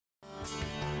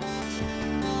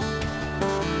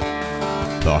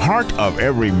The heart of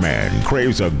every man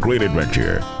craves a great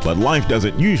adventure, but life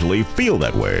doesn't usually feel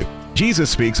that way.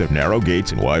 Jesus speaks of narrow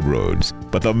gates and wide roads,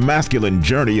 but the masculine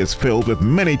journey is filled with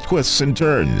many twists and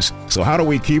turns. So how do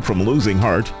we keep from losing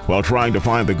heart while trying to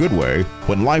find the good way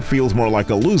when life feels more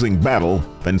like a losing battle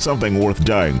than something worth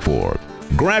dying for?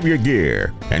 Grab your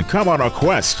gear and come on a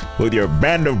quest with your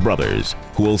band of brothers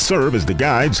who will serve as the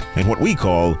guides in what we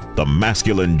call the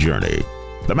masculine journey.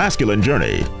 The masculine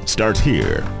journey starts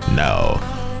here now.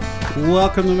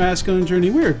 Welcome to Masculine Journey.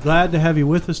 We're glad to have you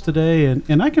with us today,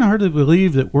 and I can hardly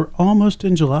believe that we're almost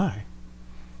in July.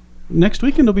 Next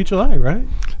weekend will be July, right?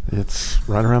 It's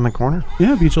right around the corner.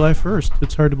 Yeah, it'll be July 1st.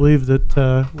 It's hard to believe that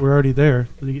we're already there.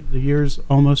 The year's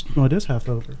almost, well, it is half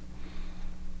over.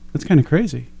 That's kind of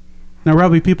crazy. Now,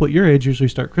 Robbie, people at your age usually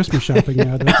start Christmas shopping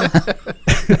now, don't they?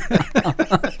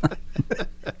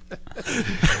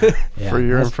 For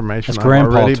your information, I've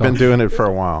already been doing it for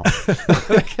a while.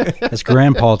 That's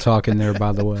Grandpa talking there,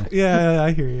 by the way. Yeah,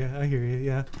 I hear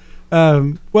you,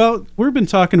 yeah. Well, we've been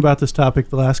talking about this topic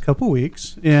the last couple of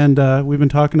weeks, and we've been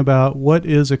talking about what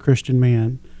is a Christian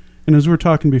man. And as we were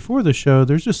talking before the show,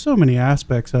 there's just so many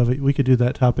aspects of it. We could do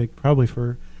that topic probably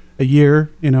for a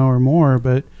year, or more,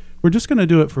 but we're just going to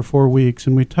do it for 4 weeks.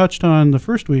 And we touched on the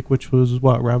first week, which was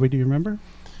what, Robbie, do you remember?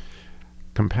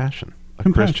 Compassion.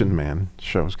 A Christian man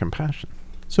shows compassion.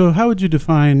 So how would you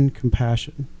define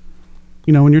compassion?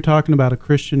 When you're talking about a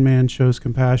Christian man shows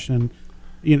compassion,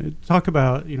 talk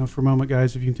about, for a moment,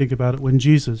 guys, if you can think about it, when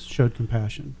Jesus showed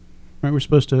compassion, right? We're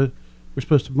supposed to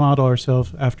model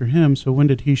ourselves after him. So when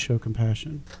did he show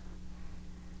compassion?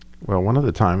 Well, one of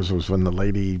the times was when the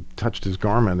lady touched his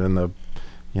garment and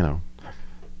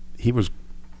he was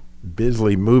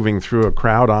busily moving through a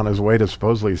crowd on his way to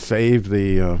supposedly save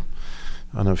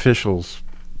an official's,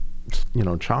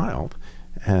 child,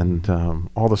 and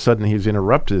all of a sudden he's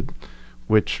interrupted,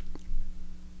 which,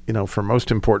 for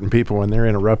most important people, when they're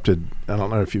interrupted, I don't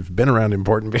know if you've been around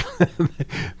important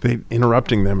people,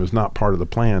 interrupting them is not part of the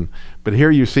plan. But here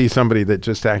you see somebody that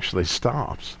just actually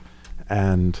stops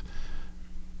and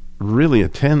really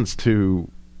attends to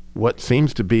what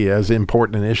seems to be as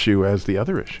important an issue as the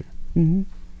other issue.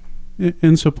 Mm-hmm.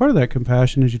 And so part of that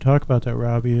compassion, as you talk about that,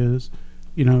 Robbie, is,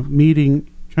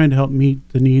 trying to help meet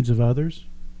the needs of others,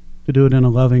 to do it in a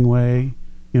loving way,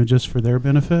 just for their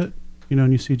benefit.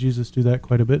 And you see Jesus do that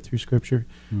quite a bit through Scripture.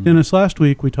 Mm-hmm. And this last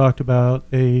week, we talked about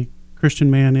a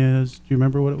Christian man is, do you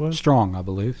remember what it was? Strong, I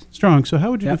believe. Strong. So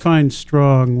how would you define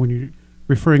strong when you're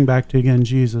referring back to, again,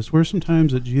 Jesus? Where are some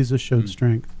times that Jesus showed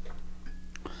strength?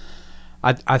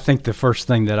 I think the first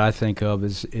thing that I think of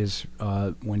is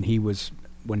when he was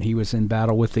in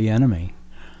battle with the enemy.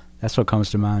 That's what comes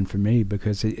to mind for me,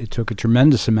 because it took a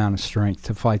tremendous amount of strength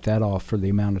to fight that off for the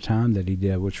amount of time that he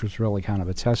did, which was really kind of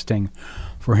a testing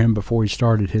for him before he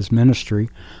started his ministry.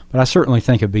 But I certainly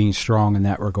think of being strong in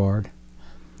that regard,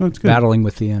 That's good. Battling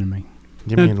with the enemy.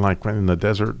 You mean like when in the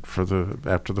desert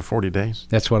after the 40 days?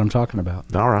 That's what I'm talking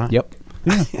about. All right. Yep.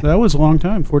 Yeah, that was a long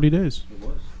time, 40 days. It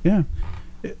was. Yeah.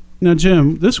 Now,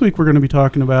 Jim, this week we're going to be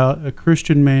talking about a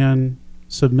Christian man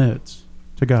submits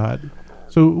to God.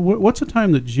 So what's the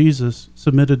time that Jesus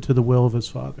submitted to the will of his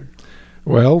Father?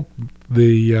 Well,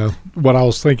 what I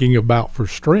was thinking about for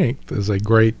strength is a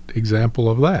great example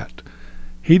of that.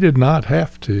 He did not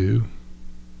have to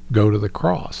go to the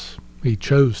cross. He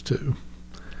chose to.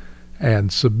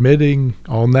 And submitting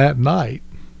on that night,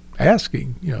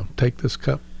 asking, take this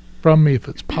cup from me if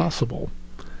it's possible.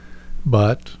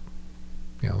 But,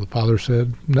 the Father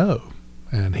said no.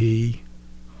 And he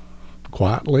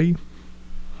quietly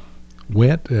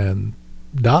went and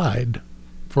died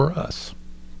for us.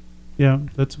 Yeah,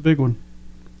 that's a big one.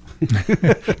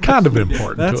 Kind of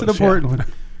important. That's an important one.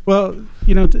 Well,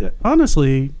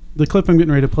 honestly, the clip I'm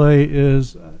getting ready to play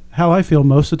is how I feel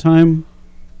most of the time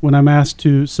when I'm asked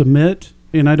to submit,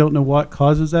 and I don't know what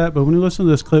causes that, but when you listen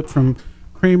to this clip from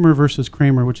Kramer versus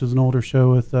Kramer, which is an older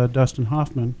show with Dustin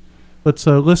Hoffman, let's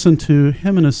listen to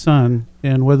him and his son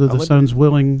and whether the son's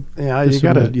willing. Yeah, you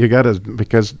gotta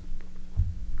because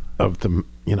of the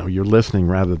you're listening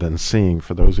rather than seeing.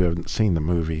 For those who haven't seen the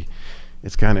movie,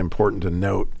 it's kind of important to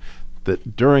note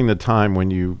that during the time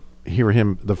when you hear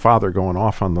the father going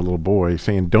off on the little boy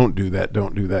saying, don't do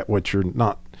that, what you're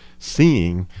not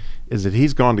seeing is that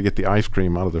he's gone to get the ice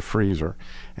cream out of the freezer,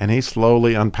 and he's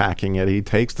slowly unpacking it. He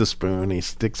takes the spoon, he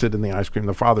sticks it in the ice cream.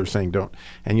 The father's saying don't.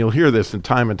 And you'll hear this and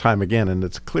time again, and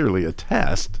it's clearly a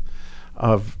test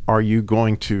of, are you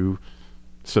going to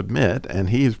submit? And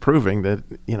he's proving that,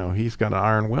 he's got an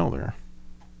iron will there.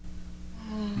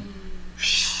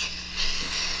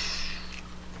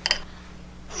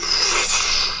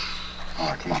 All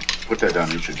right, come on. Put that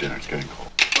down and eat your dinner. It's getting cold.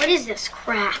 What is this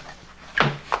crap?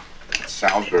 It's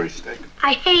Salisbury steak.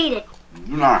 I hate it. You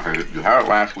do not hate it. You had it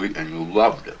last week and you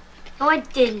loved it. No, I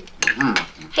didn't.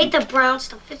 Hate the brown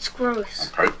stuff. It's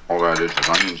gross. Okay, all that is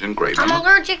onions and gravy. I'm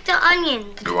allergic to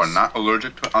onions. You are not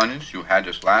allergic to onions. You had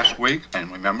this last week,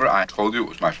 and remember, I told you it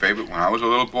was my favorite when I was a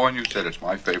little boy, and you said it's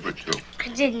my favorite too. I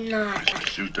did not.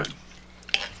 Yes, you did.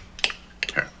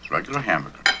 Here, it's regular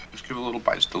hamburger. Just give it a little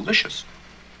bite. It's delicious.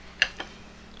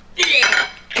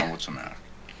 Oh, what's the matter?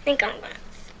 I think I'm gonna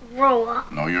throw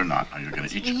up. No, you're not. No, you're gonna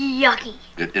eat. Yucky.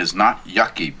 It is not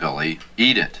yucky, Billy.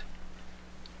 Eat it.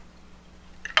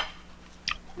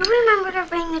 You remember to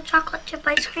bring the chocolate chip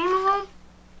ice cream home?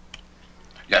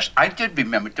 Yes, I did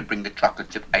remember to bring the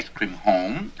chocolate chip ice cream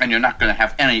home, and you're not going to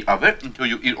have any of it until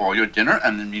you eat all your dinner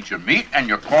and then eat your meat and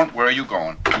your corn. Where are you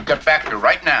going? You get back here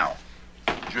right now.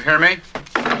 Did you hear me?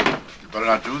 You better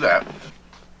not do that.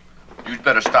 You'd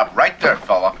better stop right there,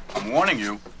 fella. I'm warning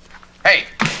you. Hey!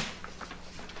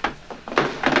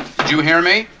 Did you hear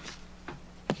me?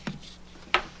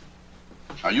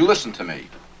 Now you listen to me.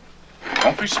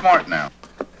 Don't be smart now.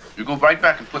 You go right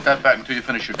back and put that back until you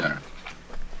finish your dinner.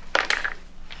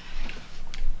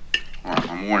 All right,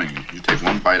 I'm warning you. You take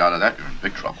one bite out of that, you're in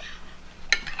big trouble.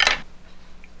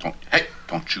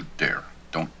 Don't you dare.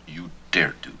 Don't you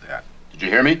dare do that. Did you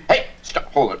hear me? Hey, stop,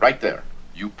 hold it right there.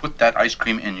 You put that ice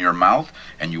cream in your mouth,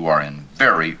 and you are in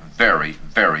very, very,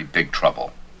 very big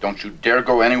trouble. Don't you dare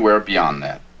go anywhere beyond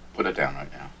that. Put it down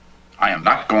right now. I am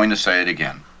not going to say it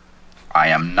again. I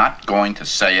am not going to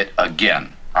say it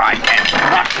again. I am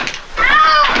not.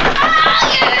 Ow!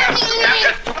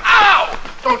 Ow!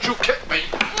 Don't you kick me.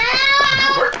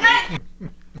 You hurt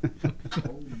me.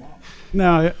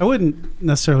 Now, I wouldn't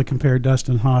necessarily compare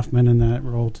Dustin Hoffman in that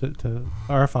role to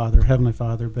our Father, Heavenly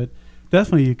Father, but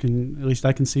definitely you can, at least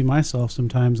I can see myself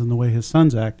sometimes in the way his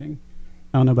son's acting.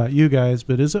 I don't know about you guys,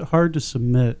 but is it hard to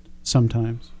submit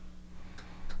sometimes?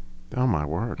 Oh, my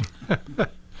word.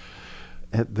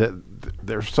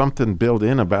 There's something built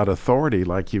in about authority,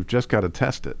 like you've just got to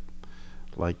test it.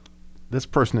 Like, this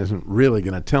person isn't really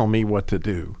going to tell me what to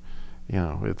do. You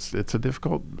know, it's a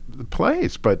difficult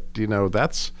place, but, you know,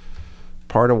 that's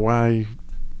part of why,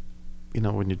 you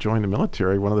know, when you join the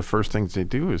military, one of the first things they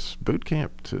do is boot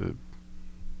camp to,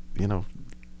 you know,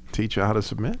 teach you how to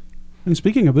submit. And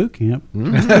speaking of boot camp,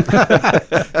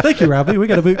 thank you, Robbie. We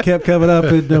got a boot camp coming up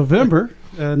in November,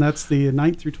 and that's the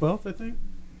 9th through 12th, I think.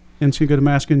 And so you can go to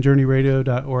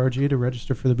masculinejourneyradio.org to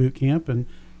register for the boot camp. And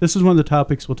this is one of the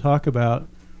topics we'll talk about.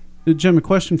 Jim, a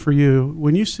question for you.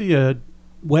 When you see a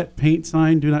wet paint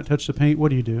sign, do not touch the paint, what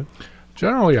do you do?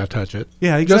 Generally, I touch it.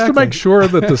 Yeah, exactly. Just to make sure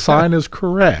that the sign is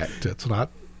correct. It's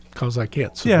not because I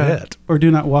can't submit. Yeah, or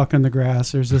do not walk on the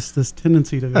grass. There's this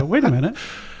tendency to go, wait a minute,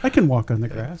 I can walk on the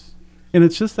grass. And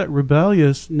it's just that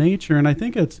rebellious nature, and I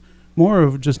think it's more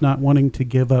of just not wanting to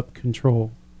give up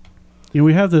control. You know,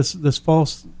 we have this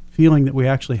false feeling that we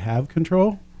actually have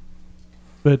control.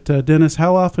 But Dennis,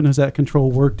 how often has that control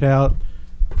worked out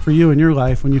for you in your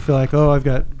life when you feel like, oh, I've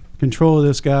got control of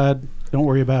this, God, don't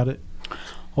worry about it?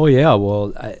 Oh, yeah,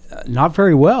 well, not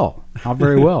very well. Not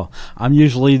very well. I'm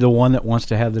usually the one that wants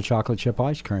to have the chocolate chip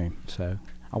ice cream. So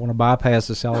I want to bypass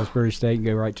the Salisbury steak and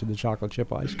go right to the chocolate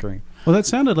chip ice cream. Well, that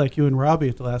sounded like you and Robbie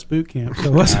at the last boot camp.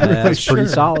 So wasn't really that's sure. pretty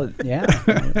solid. Yeah,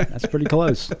 that's pretty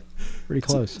close. Pretty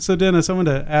close. So Dennis, I want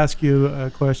to ask you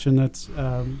a question that's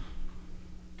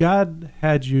God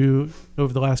had you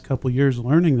over the last couple of years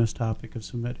learning this topic of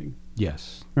submitting.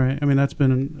 Yes. Right. I mean, that's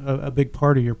been a big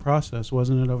part of your process,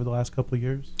 wasn't it, over the last couple of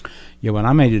years? Yeah, when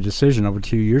I made a decision over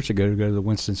 2 years ago to go to the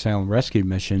Winston-Salem Rescue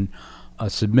Mission,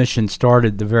 submission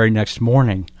started the very next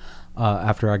morning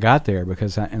after I got there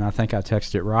because, I think I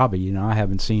texted Robbie, you know, I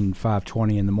haven't seen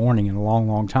 5:20 in the morning in a long,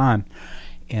 long time.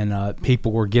 And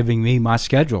people were giving me my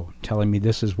schedule, telling me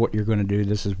this is what you're going to do,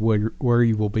 this is where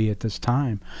you will be at this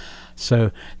time.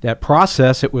 So that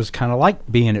process, it was kind of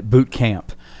like being at boot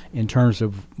camp in terms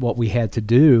of what we had to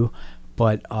do.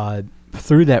 But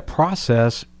through that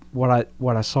process, what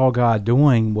I saw God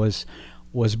doing was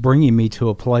bringing me to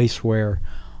a place where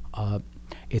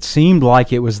it seemed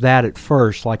like it was that at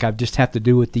first, like I just have to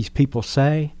do what these people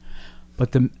say.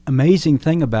 But the amazing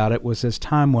thing about it was as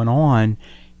time went on,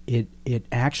 it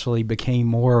actually became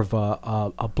more of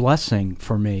a blessing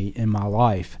for me in my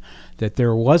life, that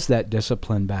there was that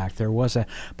discipline back. There was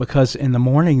because in the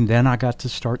morning then I got to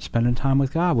start spending time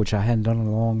with God, which I hadn't done in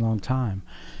a long, long time.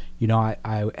 You know,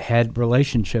 I had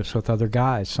relationships with other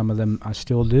guys. Some of them I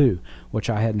still do, which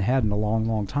I hadn't had in a long,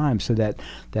 long time. So that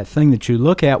thing that you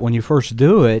look at when you first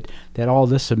do it, that all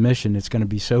this submission, it's going to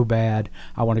be so bad,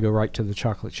 I want to go right to the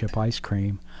chocolate chip ice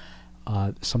cream.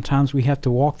 Sometimes we have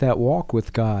to walk that walk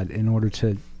with God in order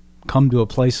to come to a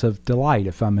place of delight,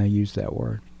 if I may use that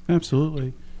word.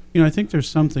 Absolutely. I think there's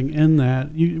something in that.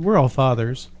 We're all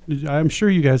fathers. I'm sure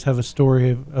you guys have a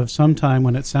story of some time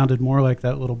when it sounded more like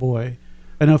that little boy.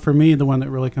 I know for me, the one that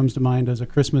really comes to mind is a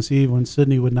Christmas Eve when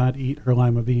Sydney would not eat her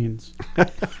lima beans.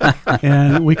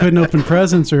 And we couldn't open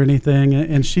presents or anything,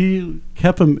 and she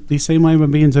kept these same lima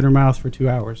beans in her mouth for 2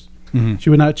 hours. Mm-hmm. She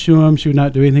would not chew them. She would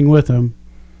not do anything with them.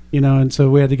 And so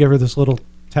we had to give her this little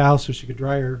towel so she could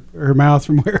dry her mouth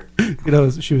from where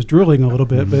she was drooling a little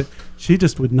bit, but she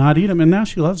just would not eat them, and now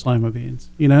she loves lima beans,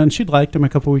 and she'd liked them a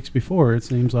couple weeks before, it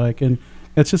seems like, and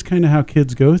that's just kind of how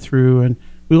kids go through, and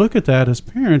we look at that as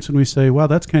parents and we say, wow,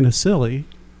 that's kind of silly,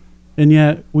 and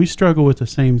yet we struggle with the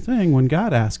same thing when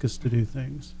God asks us to do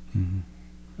things. Mm-hmm.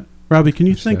 Robbie, can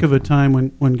you think of a time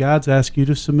when God's asked you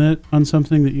to submit on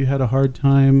something that you had a hard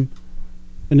time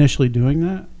initially doing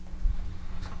that?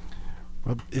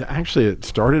 Well, actually, it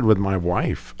started with my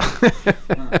wife.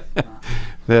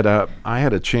 That I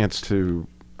had a chance to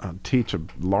teach a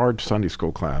large Sunday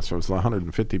school class. There was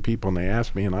 150 people, and they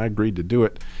asked me, and I agreed to do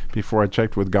it before I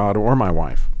checked with God or my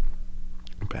wife.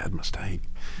 Bad mistake.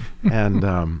 And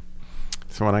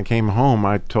so when I came home,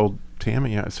 I told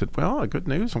Tammy, I said, well, good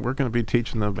news, and we're going to be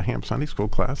teaching the Ham Sunday school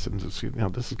class, and this is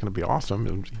going to be awesome.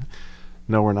 And,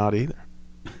 no, we're not either.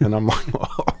 And I'm like,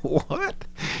 what?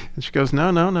 And she goes, no,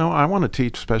 I want to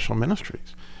teach special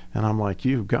ministries. And I'm like,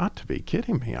 you've got to be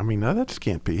kidding me. I mean, no, that just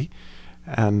can't be.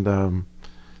 And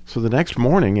so the next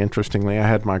morning, interestingly, I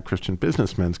had my Christian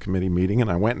Businessmen's Committee meeting,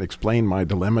 and I went and explained my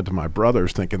dilemma to my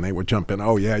brothers, thinking they would jump in.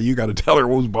 Oh, yeah, you got to tell her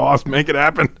who's boss, make it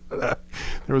happen. There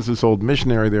was this old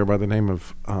missionary there by the name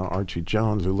of Archie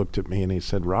Jones who looked at me, and he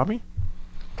said, Robbie,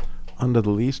 unto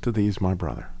the least of these, my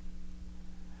brother.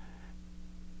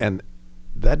 And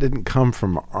that didn't come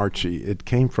from Archie. It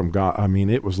came from God. I mean,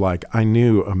 it was like I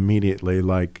knew immediately,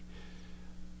 like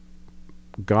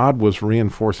God was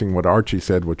reinforcing what Archie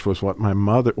said, which was what my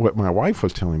wife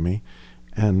was telling me.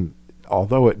 And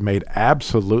although it made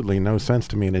absolutely no sense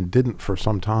to me, and it didn't for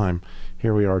some time,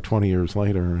 here we are 20 years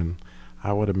later, and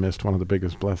I would have missed one of the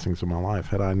biggest blessings of my life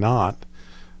had I not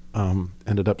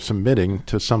ended up submitting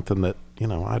to something that,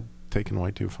 I'd taken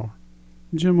way too far.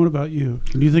 Jim, what about you?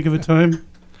 Can you think of a time?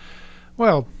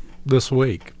 Well, this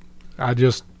week,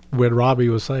 when Robbie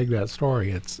was saying that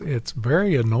story, it's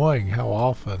very annoying how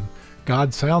often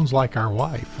God sounds like our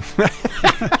wife.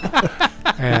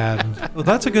 And well,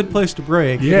 that's a good place to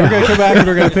break. Yeah. We're going to come back and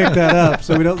we're going to pick that up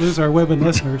so we don't lose our women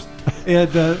listeners.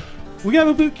 And we have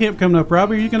a boot camp coming up.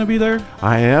 Robbie, are you going to be there?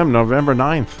 I am, November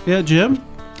 9th. Yeah, Jim?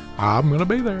 I'm going to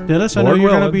be there. Dennis, I know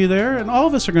you're going to be there, and all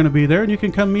of us are going to be there, and you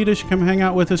can come meet us, you can come hang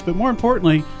out with us, but more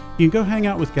importantly, you can go hang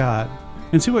out with God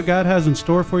and see what God has in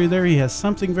store for you there. He has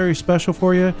something very special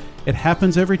for you. It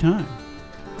happens every time.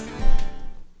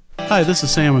 Hi, this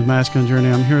is Sam with Masculine Journey.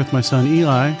 I'm here with my son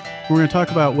Eli. We're going to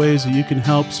talk about ways that you can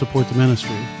help support the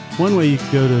ministry. One way, you can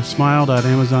go to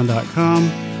smile.amazon.com.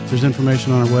 There's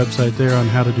information on our website there on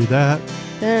how to do that.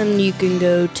 Then you can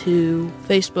go to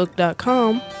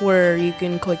facebook.com where you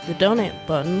can click the donate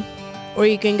button, or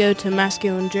you can go to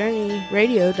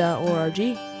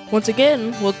masculinejourneyradio.org. Once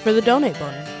again, look for the donate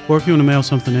button. Or if you want to mail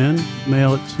something in,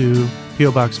 mail it to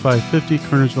P.O. Box 550,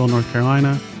 Kernersville, North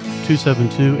Carolina,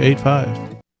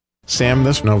 27285. Sam,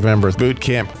 this November, boot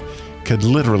camp could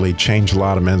literally change a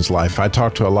lot of men's life. I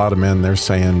talk to a lot of men, they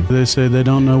say they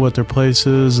don't know what their place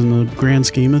is in the grand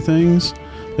scheme of things.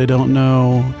 They don't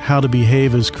know how to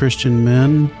behave as Christian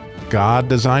men. God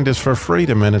designed us for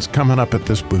freedom, and it's coming up at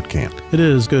this boot camp. It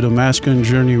is. Go to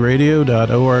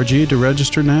masculinejourneyradio.org to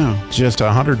register now. Just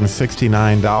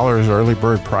 $169 early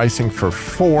bird pricing for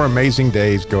 4 amazing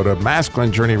days. Go to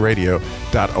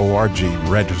masculinejourneyradio.org.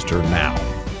 Register now.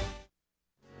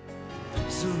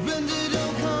 Surrender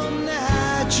don't come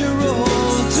natural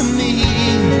to me.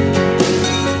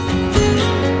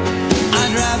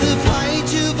 I'd rather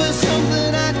fight you for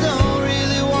something I don't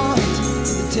really want.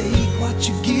 Take what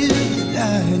you give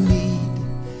that I need.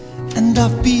 And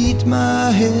I've beat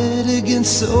my head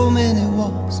against so many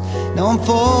walls. Now I'm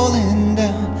falling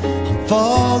down, I'm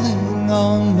falling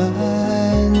on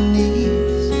my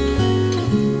knees.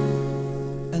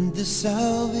 And the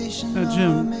Salvation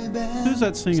Jim, Army band, who's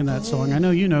that singing that song? I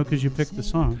know you know because you picked the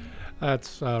song.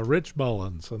 That's Rich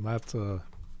Mullins, and that's a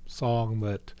song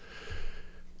that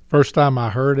first time I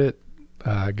heard it,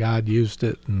 God used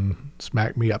it and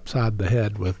smacked me upside the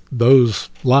head with those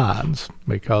lines,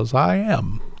 because I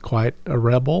am quite a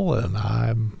rebel, and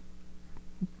I'm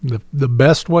the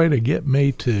best way to get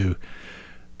me to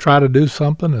try to do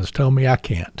something is tell me I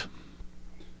can't.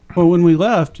 Well, when we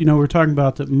left, we're talking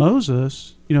about that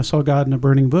Moses, saw God in a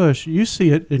burning bush. You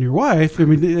see it in your wife. I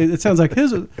mean, it sounds like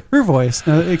her voice.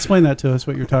 Now, explain that to us,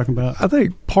 what you're talking about. I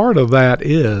think part of that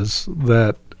is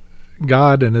that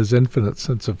God, in his infinite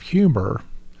sense of humor,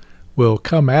 will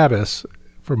come at us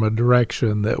from a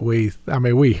direction that we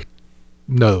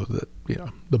know that,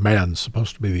 the man's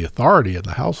supposed to be the authority in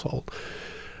the household.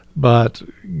 But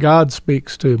God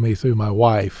speaks to me through my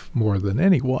wife more than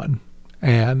anyone.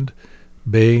 And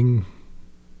being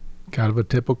kind of a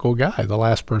typical guy, the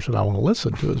last person I want to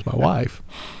listen to is my wife.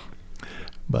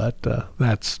 But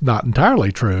that's not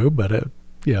entirely true, but at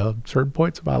certain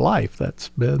points of my life, that's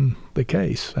been the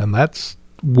case. And that's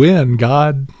when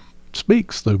God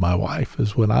speaks through my wife,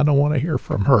 is when I don't want to hear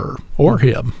from her or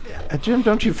him. Jim,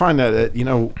 don't you find that,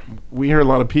 we hear a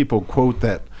lot of people quote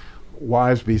that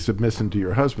wives be submissive to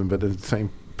your husband, but in the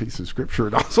same piece of scripture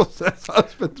it also says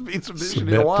husbands be submissive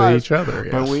to your wives. To each other,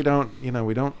 yes. But we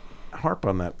don't harp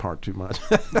on that part too much.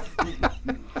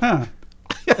 Huh.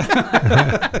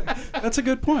 That's a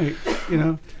good point,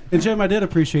 And Jim, I did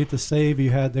appreciate the save you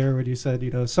had there when you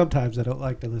said, sometimes I don't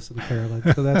like to listen to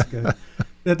Carolyn, so that's good.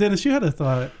 Now, Dennis, you had a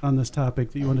thought on this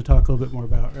topic that you wanted to talk a little bit more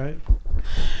about, right?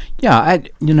 Yeah,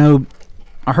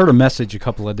 I heard a message a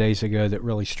couple of days ago that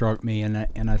really struck me, and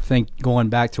I think going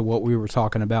back to what we were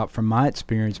talking about from my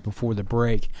experience before the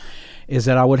break, is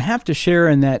that I would have to share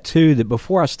in that too, that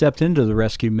before I stepped into the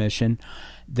rescue mission,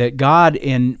 that God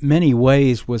in many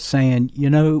ways was saying,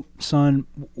 son,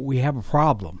 we have a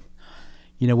problem.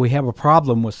 We have a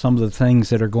problem with some of the things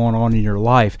that are going on in your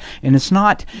life. And it's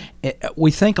not, we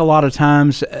think a lot of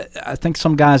times, I think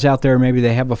some guys out there, maybe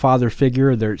they have a father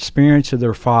figure, their experience of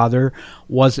their father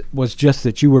was just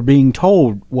that you were being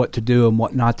told what to do and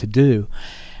what not to do.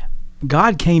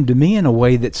 God came to me in a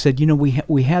way that said,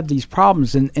 we have these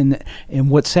problems, and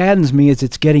what saddens me is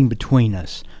it's getting between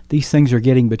us. These things are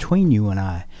getting between you and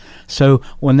I. So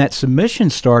when that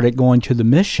submission started going to the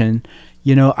mission,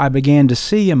 I began to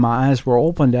see, and my eyes were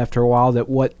opened after a while, that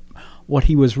what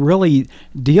he was really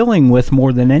dealing with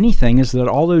more than anything is that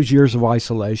all those years of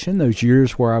isolation, those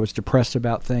years where I was depressed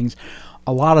about things,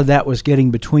 a lot of that was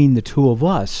getting between the two of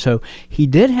us. So he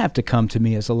did have to come to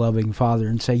me as a loving father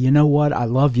and say, you know what, I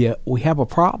love you. We have a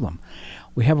problem.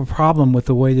 We have a problem with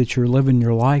the way that you're living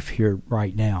your life here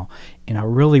right now, and I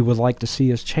really would like to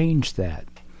see us change that.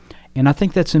 And I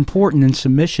think that's important in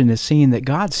submission, is seeing that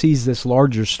God sees this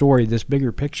larger story, this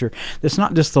bigger picture. That's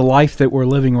not just the life that we're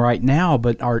living right now,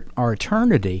 but our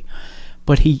eternity.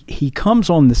 But he comes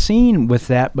on the scene with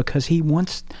that because he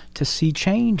wants to see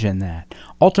change in that.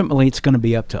 Ultimately, it's going to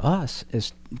be up to us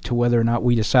as to whether or not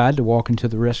we decide to walk into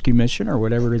the rescue mission or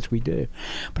whatever it is we do.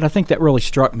 But I think that really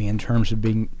struck me in terms of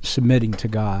submitting to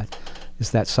God,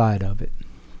 is that side of it.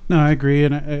 No, I agree.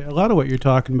 And a lot of what you're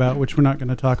talking about, which we're not going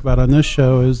to talk about on this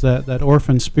show, is that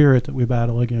orphan spirit that we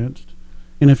battle against.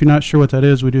 And if you're not sure what that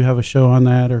is, we do have a show on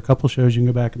that, or a couple shows. You can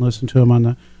go back and listen to them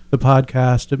on the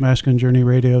podcast at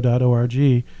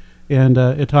masculinejourneyradio.org. And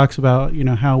it talks about,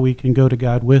 how we can go to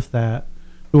God with that.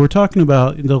 But we're talking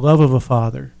about the love of a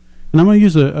father. And I'm going to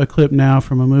use a clip now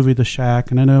from a movie, The Shack.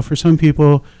 And I know for some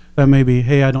people that may be,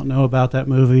 hey, I don't know about that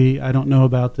movie. I don't know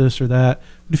about this or that.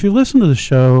 But if you listen to the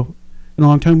show, in a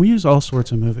long time, we use all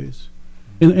sorts of movies.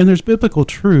 And there's biblical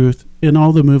truth in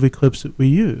all the movie clips that we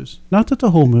use. Not that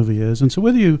the whole movie is. And so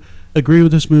whether you agree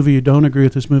with this movie, you don't agree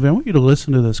with this movie, I want you to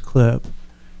listen to this clip.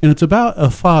 And it's about a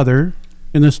father,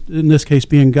 in this case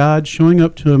being God, showing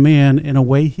up to a man in a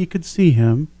way he could see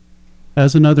him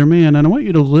as another man. And I want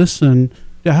you to listen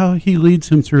to how he leads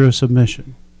him through a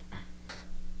submission.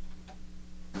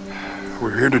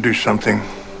 We're here to do something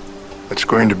that's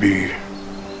going to be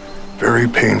very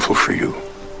painful for you.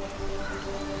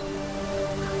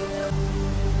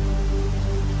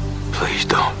 Please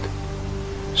don't.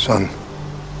 Son,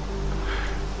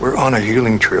 we're on a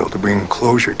healing trail to bring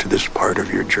closure to this part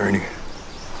of your journey.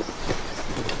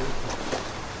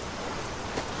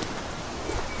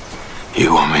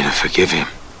 You want me to forgive him?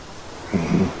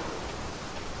 Mm-hmm.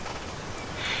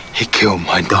 He killed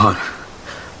my daughter.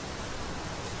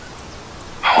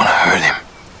 I want to hurt him.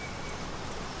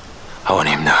 I want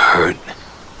him to hurt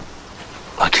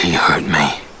like he hurt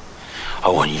me. I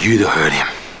want you to hurt him.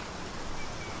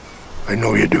 I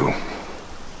know you do.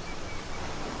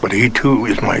 But he too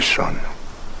is my son,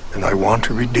 and I want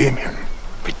to redeem him.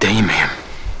 Redeem him?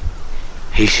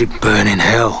 He should burn in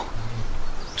hell.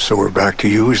 So we're back to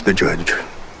you as the judge.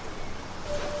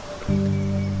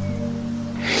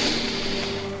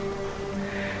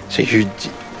 So you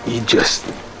just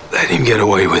let him get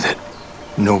away with it?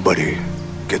 Nobody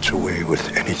gets away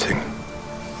with anything.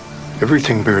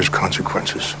 Everything bears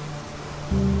consequences.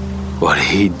 What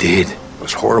he did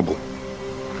was horrible.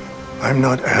 I'm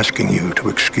not asking you to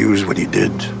excuse what he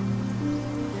did.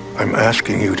 I'm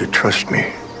asking you to trust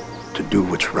me, to do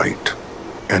what's right,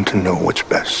 and to know what's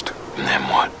best. And then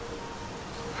what?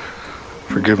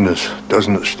 Forgiveness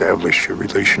doesn't establish your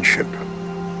relationship.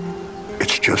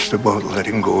 It's just about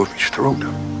letting go of his throat.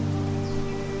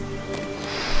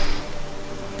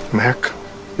 Mac,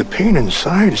 the pain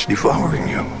inside is devouring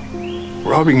you,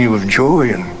 robbing you of joy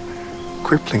and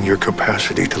crippling your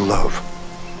capacity to love.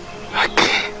 I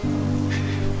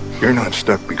can't. You're not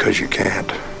stuck because you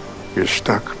can't. You're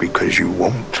stuck because you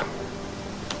won't.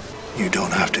 You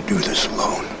don't have to do this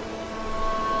alone.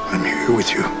 I'm here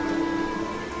with you.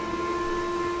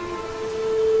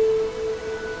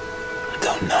 I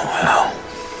don't know how.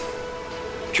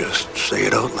 Just say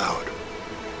it out loud.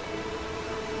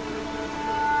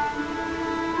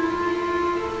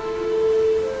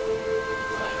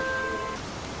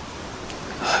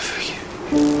 I forgive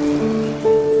you.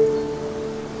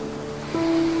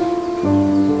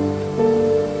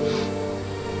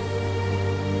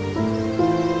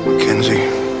 Mackenzie,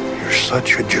 you're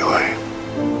such a joy.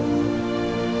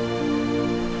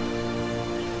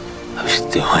 I'm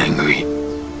still angry.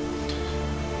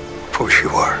 Of course you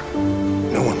are.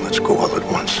 No one lets go all at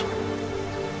once.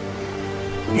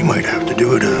 You might have to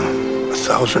do it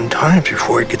 1,000 times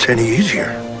before it gets any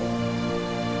easier.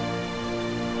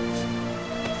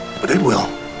 But it will.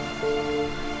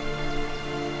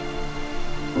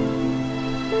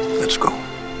 Let's go.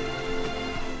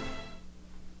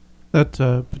 That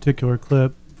particular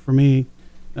clip, for me,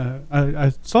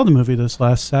 I saw the movie this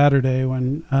last Saturday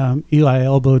when Eli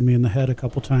elbowed me in the head a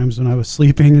couple times when I was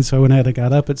sleeping, and so I went ahead and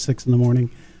got up at 6 in the morning.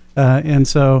 And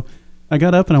so I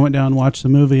got up and I went down and watched the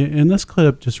movie, and this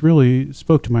clip just really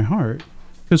spoke to my heart.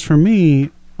 Because for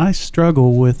me, I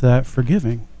struggle with that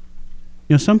forgiving.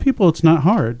 You know, some people it's not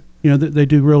hard. You know, they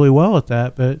do really well at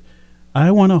that, but I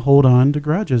want to hold on to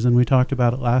grudges, and we talked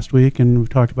about it last week and we've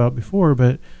talked about it before,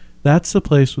 but that's the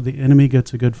place where the enemy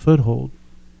gets a good foothold.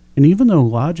 And even though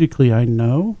logically I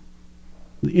know,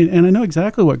 and I know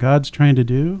exactly what God's trying to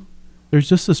do, there's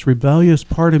just this rebellious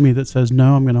part of me that says,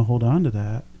 no, I'm going to hold on to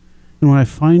that. And when I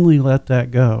finally let that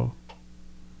go,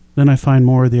 then I find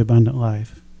more of the abundant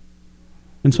life.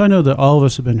 And so I know that all of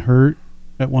us have been hurt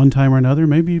at one time or another.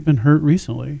 Maybe you've been hurt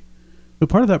recently. But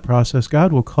part of that process,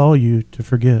 God will call you to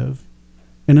forgive.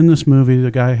 And in this movie,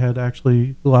 the guy had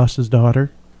actually lost his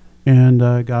daughter,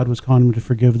 and God was calling him to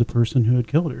forgive the person who had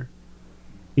killed her.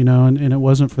 You know, and it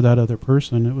wasn't for that other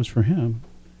person, it was for him.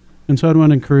 And so I'd want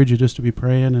to encourage you just to be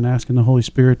praying and asking the Holy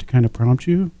Spirit to kind of prompt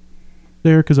you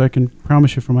there, because I can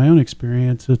promise you from my own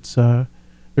experience, it's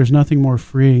there's nothing more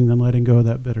freeing than letting go of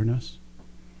that bitterness.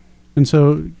 And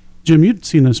so, Jim, you'd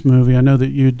seen this movie. I know that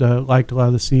you'd liked a lot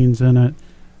of the scenes in it.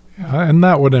 And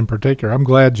that one in particular, I'm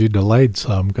glad you delayed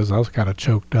some because I was kind of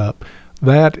choked up.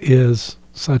 That is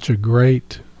such a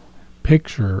great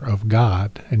picture of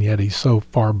God, and yet he's so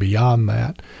far beyond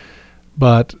that.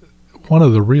 But one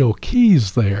of the real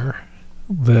keys there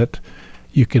that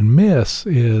you can miss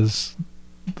is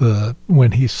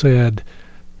when he said,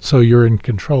 so you're in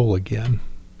control again.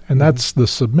 And that's the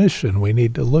submission we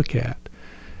need to look at.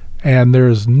 And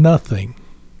there's nothing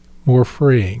more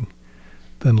freeing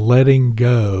than letting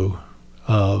go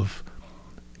of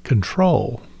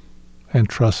control and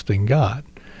trusting God.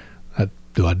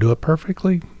 Do I do it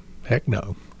perfectly? Heck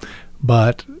no.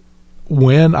 But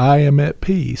when I am at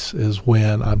peace is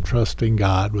when I'm trusting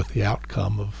God with the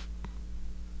outcome of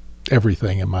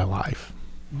everything in my life.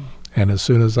 And as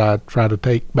soon as I try to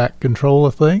take back control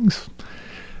of things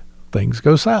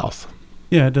go south.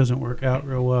 Yeah, it doesn't work out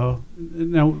real well.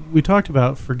 Now, we talked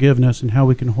about forgiveness and how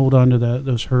we can hold on to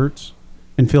those hurts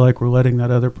and feel like we're letting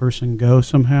that other person go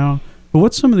somehow. But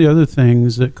what's some of the other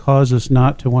things that cause us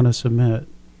not to want to submit?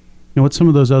 You know, what's some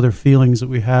of those other feelings that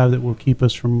we have that will keep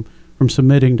us from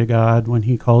submitting to God when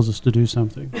he calls us to do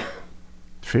something?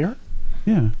 Fear?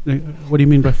 Yeah. What do you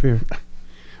mean by fear?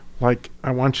 Like,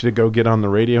 I want you to go get on the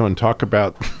radio and talk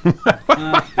about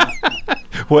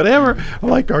whatever.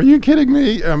 Like, are you kidding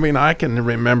me? I mean, I can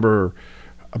remember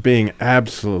being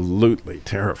absolutely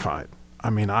terrified.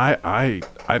 I mean, I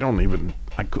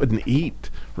couldn't eat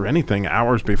or anything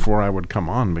hours before I would come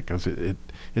on because it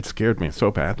scared me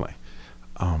so badly.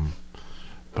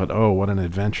 But what an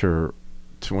adventure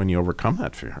to when you overcome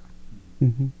that fear.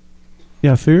 Mm-hmm.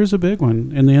 Yeah, fear is a big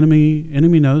one, and the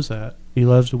enemy knows that. He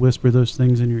loves to whisper those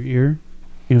things in your ear,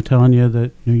 telling you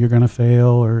that you're going to fail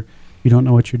or you don't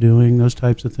know what you're doing, those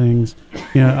types of things.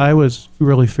 I was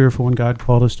really fearful when God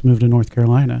called us to move to North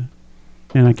Carolina,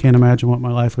 and I can't imagine what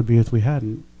my life would be if we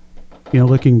hadn't.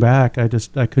 Looking back, I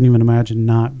couldn't even imagine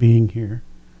not being here.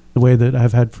 the way that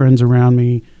I've had friends around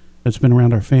me that's been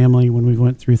around our family when we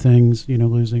went through things,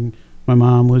 losing my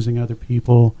mom, losing other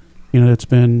people, it's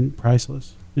been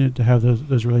priceless to have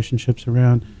those relationships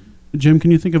around. Jim,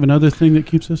 can you think of another thing that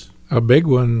keeps us? A big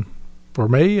one for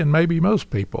me and maybe most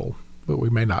people, but we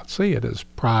may not see it, is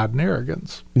pride and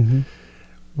arrogance. Mm-hmm.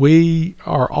 We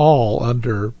are all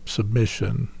under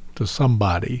submission to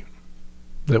somebody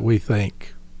that we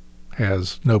think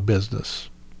has no business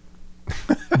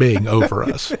being over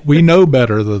us. We know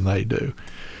better than they do.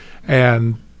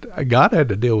 And God had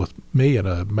to deal with me in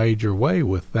a major way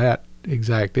with that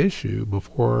exact issue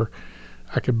before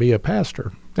I could be a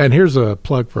pastor. And here's a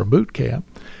plug for a boot camp.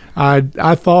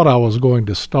 I thought I was going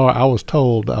to start, I was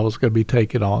told I was going to be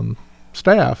taken on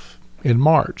staff in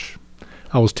March.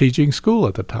 I was teaching school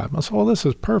at the time. I said, well, this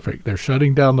is perfect. They're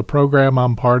shutting down the program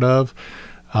I'm part of.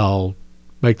 I'll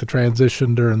make the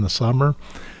transition during the summer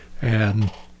and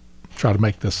try to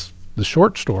make this the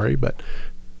short story. But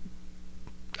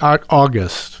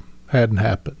August hadn't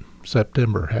happened.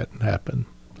 September hadn't happened.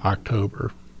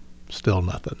 October, still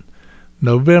nothing.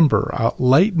 November,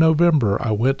 late November,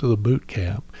 I went to the boot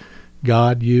camp.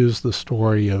 God used the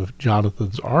story of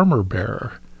Jonathan's armor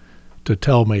bearer to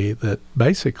tell me that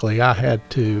basically I had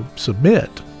to submit.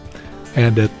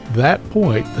 And at that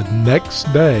point, the next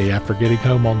day after getting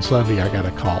home on Sunday, I got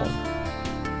a call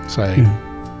saying,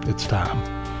 it's time.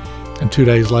 And 2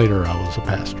 days later, I was a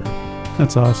pastor.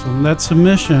 That's awesome. That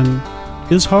submission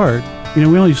is hard. We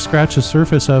only scratch the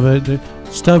surface of it.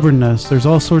 Stubbornness, there's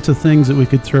all sorts of things that we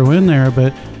could throw in there,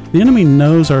 but the enemy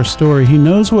knows our story. He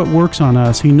knows what works on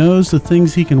us. He knows the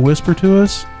things he can whisper to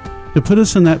us to put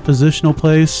us in that positional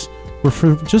place where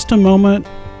for just a moment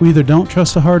we either don't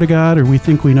trust the heart of God or we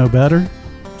think we know better,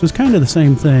 which is kind of the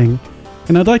same thing.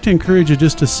 And I'd like to encourage you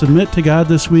just to submit to God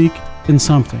this week in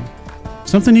something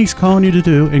he's calling you to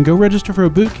do, and go register for a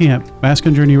boot camp,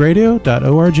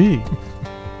 masculinejourneyradio.org.